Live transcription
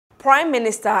Prime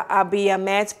Minister Abiy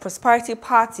Ahmed's Prosperity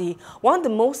Party won the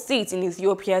most seats in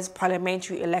Ethiopia's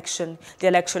parliamentary election. The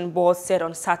election board said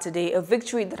on Saturday a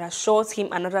victory that assures him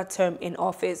another term in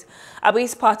office.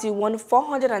 Abiy's party won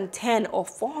 410 of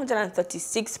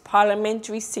 436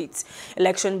 parliamentary seats.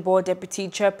 Election board deputy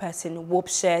chairperson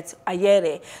Wopshet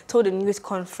Ayere told a news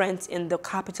conference in the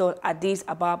capital Addis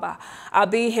Ababa.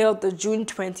 Abiy hailed the June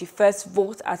 21st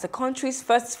vote as the country's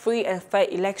first free and fair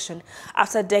election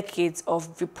after decades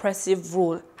of repressive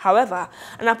rule. However,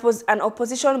 an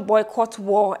opposition boycott,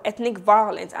 war, ethnic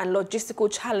violence and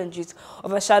logistical challenges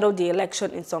overshadowed the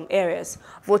election in some areas.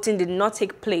 Voting did not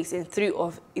take place in 3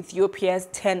 of Ethiopia's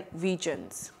 10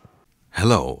 regions.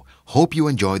 Hello, hope you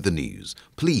enjoyed the news.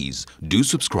 Please do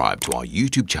subscribe to our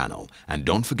YouTube channel and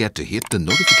don't forget to hit the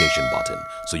notification button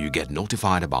so you get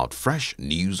notified about fresh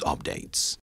news updates.